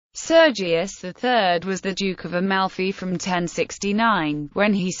Sergius III was the Duke of Amalfi from 1069,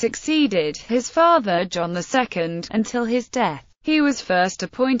 when he succeeded his father John II, until his death. He was first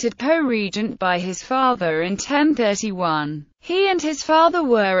appointed co-regent by his father in 1031. He and his father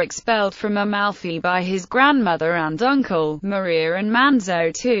were expelled from Amalfi by his grandmother and uncle, Maria and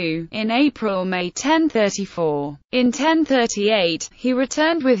Manzo II, in April-May 1034. In 1038, he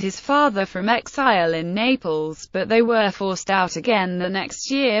returned with his father from exile in Naples, but they were forced out again the next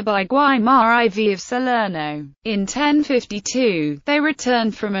year by Guaimar IV of Salerno. In 1052, they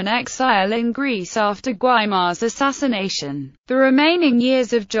returned from an exile in Greece after Guaimar's assassination. The remaining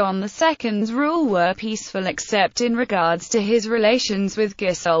years of John II's rule were peaceful except in regards to his relations with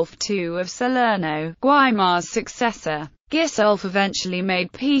Gisulf II of Salerno, Guaimar's successor. Gisulf eventually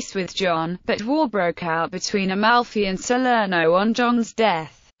made peace with John, but war broke out between Amalfi and Salerno on John's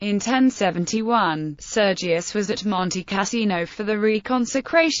death. In 1071, Sergius was at Monte Cassino for the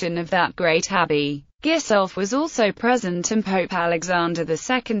reconsecration of that great abbey. Gisulf was also present and Pope Alexander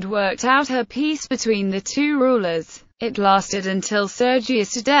II worked out a peace between the two rulers. It lasted until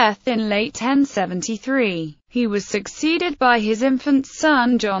Sergius' death in late 1073. He was succeeded by his infant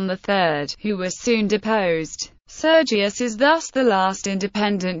son John III, who was soon deposed. Sergius is thus the last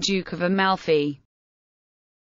independent Duke of Amalfi.